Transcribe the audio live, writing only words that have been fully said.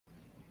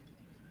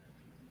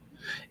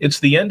It's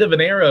the end of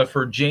an era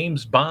for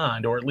James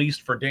Bond, or at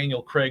least for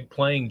Daniel Craig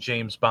playing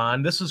James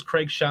Bond. This is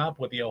Craig Shop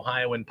with the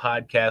Ohioan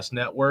Podcast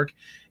Network,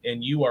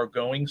 and you are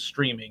going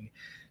streaming.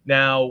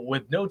 Now,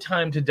 with No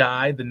Time to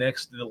Die,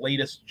 the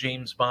latest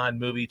James Bond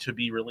movie to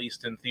be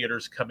released in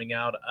theaters coming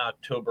out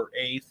October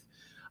 8th,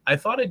 I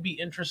thought it'd be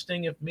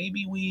interesting if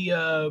maybe we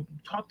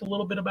talked a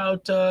little bit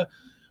about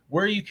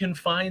where you can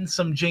find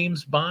some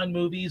James Bond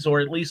movies, or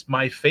at least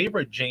my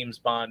favorite James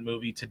Bond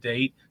movie to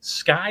date,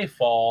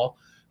 Skyfall,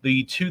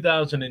 the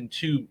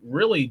 2002,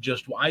 really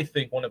just, I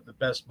think, one of the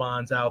best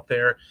Bonds out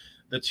there.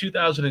 The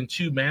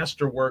 2002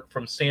 masterwork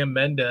from Sam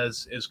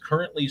Mendes is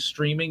currently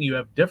streaming. You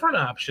have different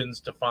options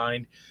to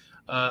find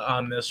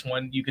on this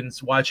one. You can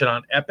watch it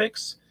on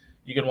Epix,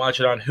 you can watch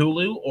it on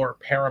Hulu or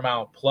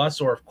Paramount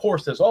Plus, or of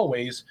course, as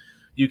always,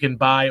 you can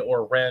buy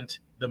or rent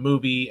the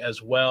movie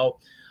as well.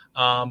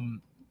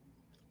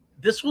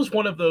 This was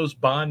one of those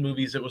Bond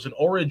movies. It was an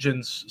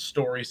origins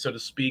story, so to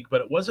speak,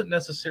 but it wasn't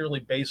necessarily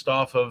based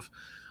off of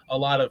a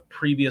lot of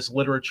previous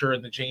literature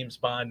in the James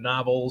Bond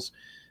novels.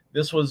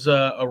 This was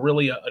an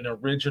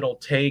original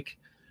take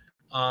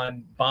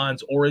on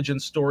Bond's origin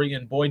story,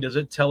 and boy, does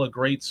it tell a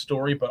great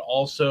story. But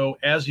also,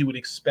 as you would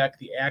expect,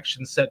 the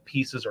action set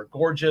pieces are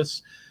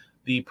gorgeous.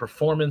 The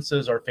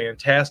performances are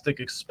fantastic,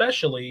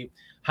 especially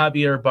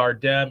Javier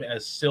Bardem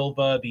as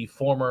Silva, the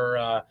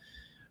former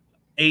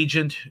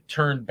agent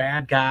turned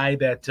bad guy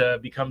that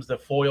becomes the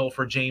foil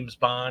for James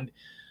Bond.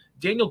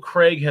 Daniel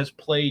Craig has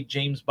played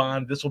James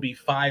Bond. This will be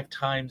 5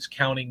 times,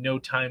 counting No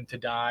Time to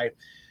Die.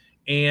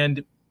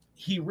 And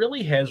he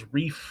really has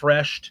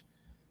refreshed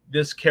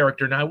this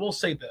character. Now, I will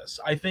say this.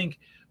 I think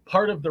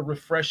part of the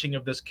refreshing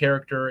of this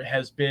character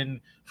has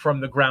been from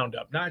the ground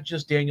up. Not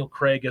just Daniel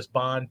Craig as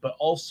Bond, but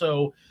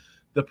also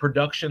the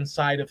production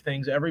side of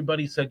things.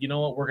 Everybody said, you know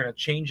what, we're going to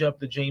change up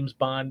the James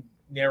Bond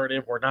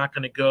narrative. We're not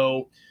going to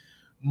go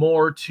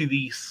more to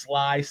the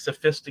sly,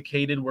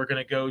 sophisticated. We're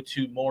going to go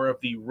to more of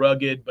the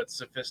rugged but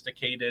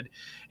sophisticated.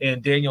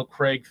 And Daniel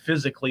Craig,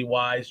 physically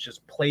wise,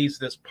 just plays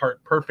this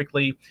part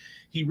perfectly.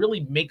 He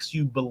really makes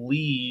you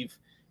believe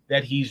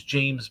that he's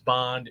James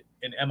Bond,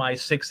 an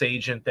MI6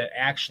 agent that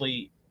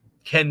actually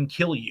can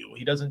kill you.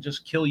 He doesn't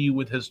just kill you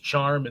with his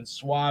charm and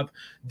suave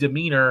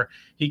demeanor.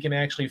 He can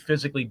actually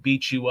physically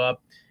beat you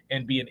up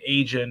and be an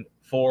agent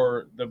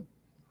for the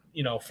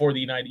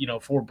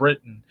United, for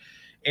Britain.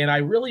 And I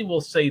really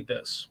will say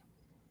this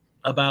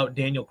about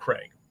Daniel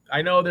Craig.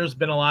 I know there's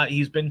been a lot.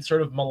 He's been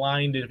sort of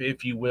maligned,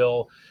 if you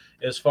will,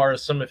 as far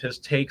as some of his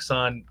takes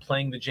on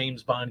playing the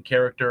James Bond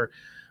character.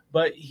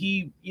 But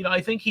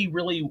I think he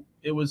really,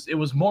 it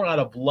was more out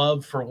of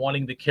love for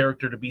wanting the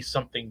character to be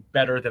something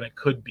better than it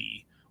could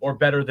be, or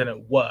better than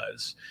it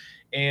was.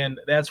 And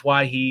that's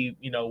why he,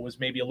 was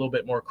maybe a little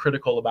bit more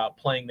critical about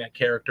playing that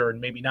character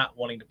and maybe not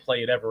wanting to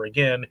play it ever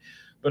again.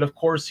 But of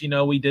course,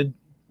 we did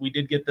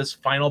get this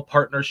final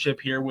partnership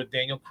here with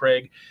Daniel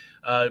Craig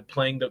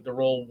playing the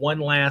role one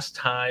last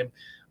time.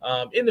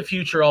 In the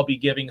future, I'll be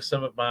giving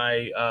some of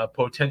my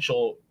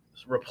potential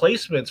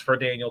replacements for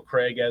Daniel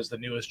Craig as the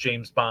newest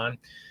James Bond,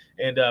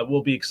 and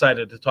we'll be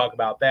excited to talk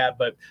about that.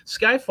 But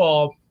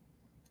Skyfall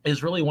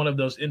is really one of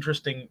those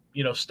interesting,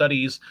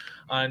 studies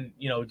on,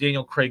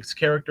 Daniel Craig's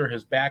character,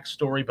 his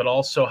backstory, but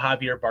also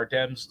Javier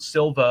Bardem's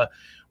Silva.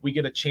 We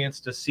get a chance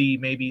to see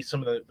maybe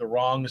some of the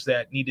wrongs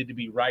that needed to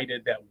be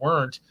righted that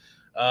weren't,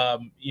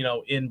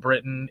 in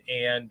Britain,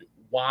 and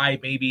why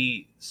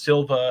maybe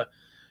Silva,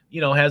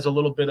 has a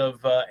little bit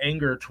of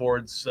anger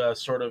towards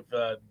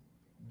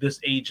this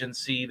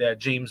agency that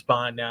James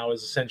Bond now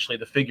is essentially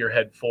the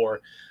figurehead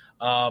for.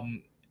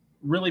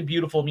 Really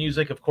beautiful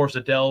music. Of course,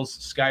 Adele's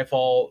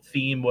Skyfall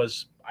theme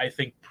was, I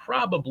think,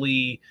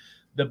 probably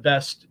the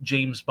best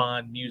James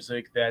Bond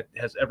music that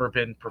has ever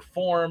been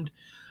performed.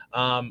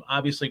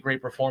 Obviously,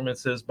 great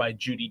performances by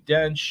Judi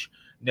Dench,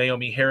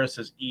 Naomi Harris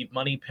as Eve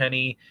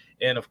Moneypenny,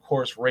 and of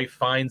course, Ralph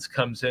Fiennes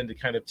comes in to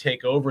kind of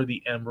take over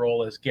the M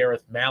role as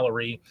Gareth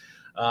Mallory.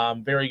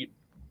 Very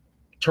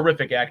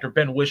terrific actor.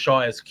 Ben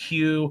Whishaw as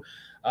Q.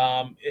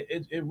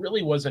 It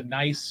really was a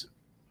nice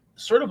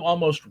sort of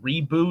almost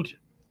reboot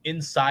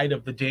inside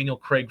of the Daniel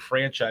Craig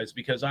franchise,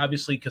 because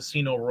obviously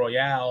Casino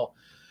Royale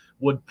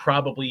would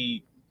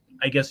probably,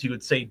 I guess you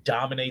would say,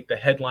 dominate the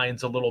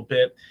headlines a little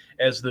bit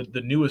as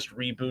the newest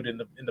reboot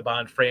in the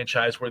Bond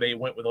franchise, where they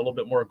went with a little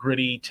bit more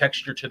gritty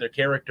texture to their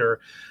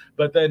character.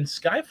 But then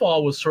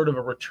Skyfall was sort of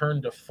a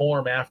return to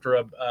form after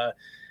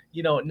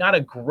not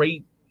a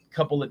great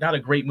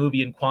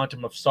movie in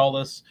Quantum of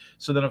Solace.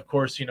 So then, of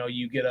course,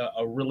 you get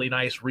a really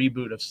nice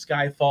reboot of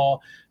Skyfall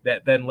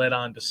that then led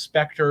on to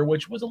Spectre,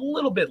 which was a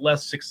little bit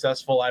less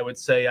successful, I would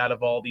say, out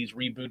of all these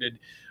rebooted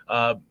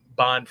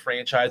Bond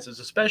franchises,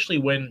 especially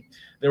when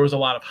there was a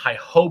lot of high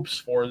hopes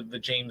for the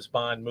James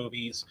Bond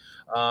movies,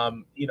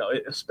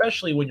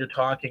 especially when you're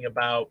talking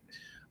about,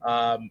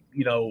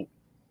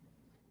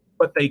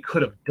 what they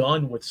could have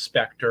done with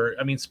Spectre.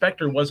 I mean,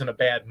 Spectre wasn't a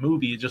bad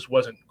movie; it just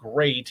wasn't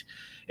great.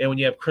 And when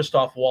you have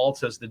Christoph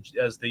Waltz as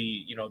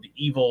the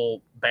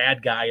evil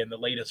bad guy in the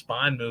latest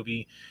Bond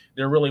movie,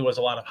 there really was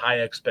a lot of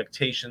high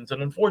expectations.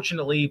 And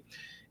unfortunately,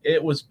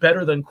 it was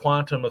better than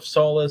Quantum of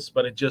Solace,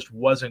 but it just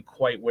wasn't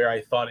quite where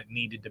I thought it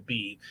needed to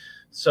be.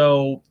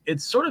 So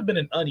it's sort of been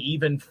an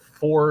uneven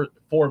four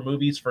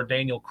movies for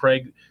Daniel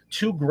Craig.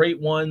 Two great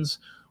ones,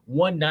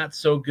 one not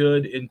so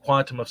good in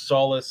Quantum of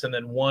Solace, and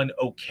then one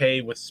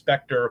okay with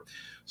Spectre.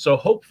 So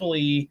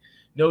hopefully,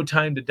 No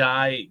Time to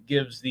Die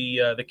gives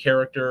the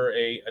character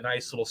a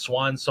nice little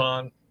swan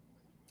song.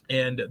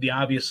 And we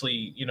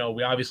obviously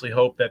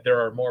hope that there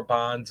are more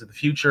Bonds in the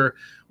future,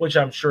 which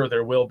I'm sure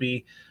there will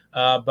be.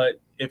 But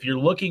if you're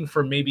looking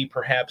for maybe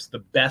perhaps the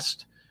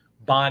best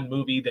Bond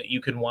movie that you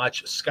can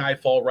watch,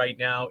 Skyfall right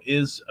now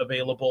is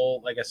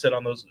available. Like I said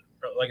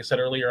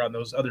earlier, on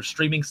those other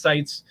streaming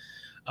sites.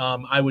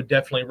 I would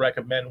definitely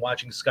recommend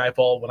watching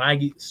Skyfall. When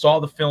I saw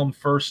the film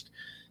first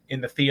in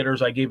the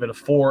theaters, I gave it a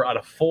 4 out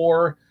of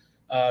 4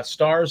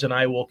 stars, and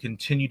I will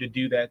continue to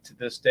do that to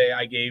this day.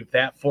 I gave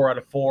that 4 out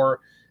of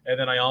 4. And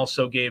then I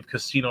also gave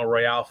Casino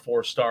Royale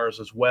 4 stars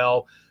as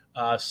well.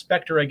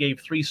 Spectre I gave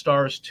 3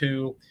 stars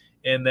to.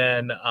 And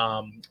then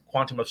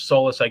Quantum of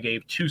Solace I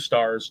gave 2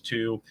 stars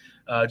to.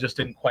 Just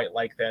didn't quite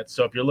like that.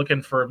 So if you're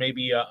looking for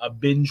maybe a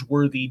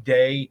binge-worthy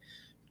day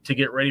to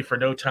get ready for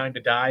No Time to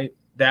Die,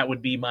 that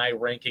would be my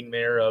ranking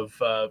there of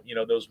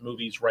those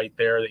movies right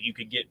there that you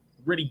could get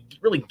really,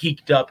 really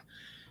geeked up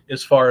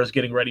as far as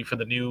getting ready for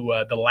the new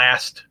the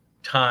last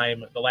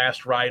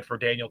ride for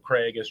Daniel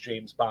Craig as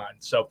James Bond.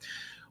 So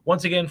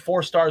once again,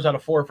 4 stars out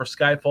of 4 for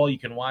Skyfall. You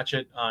can watch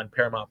it on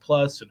Paramount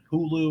Plus and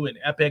Hulu and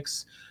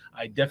Epix.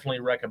 I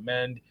definitely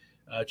recommend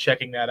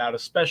checking that out,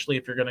 especially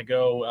if you're going to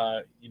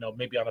go,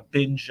 maybe on a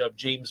binge of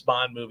James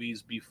Bond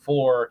movies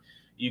before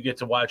you get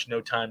to watch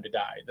No Time to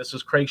Die. This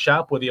is Craig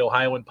Shop with the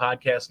Ohioan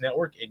Podcast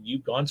Network, and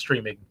you've gone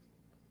streaming.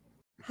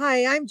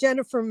 Hi, I'm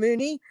Jennifer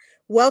Mooney.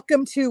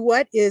 Welcome to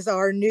what is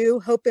our new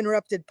Hope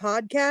Interrupted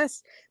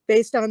podcast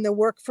based on the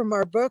work from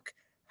our book,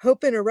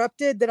 Hope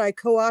Interrupted, that I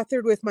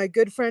co-authored with my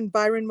good friend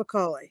Byron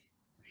McCauley.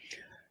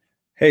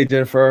 Hey,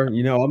 Jennifer,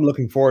 I'm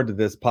looking forward to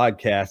this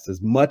podcast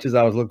as much as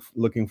I was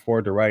looking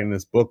forward to writing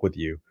this book with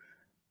you.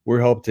 We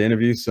hope to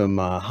interview some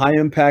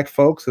high-impact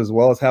folks as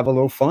well as have a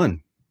little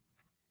fun.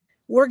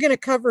 We're going to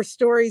cover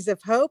stories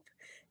of hope.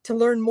 To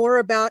learn more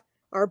about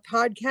our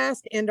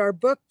podcast and our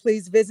book,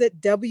 please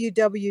visit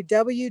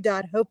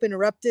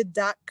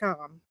www.hopeinterrupted.com.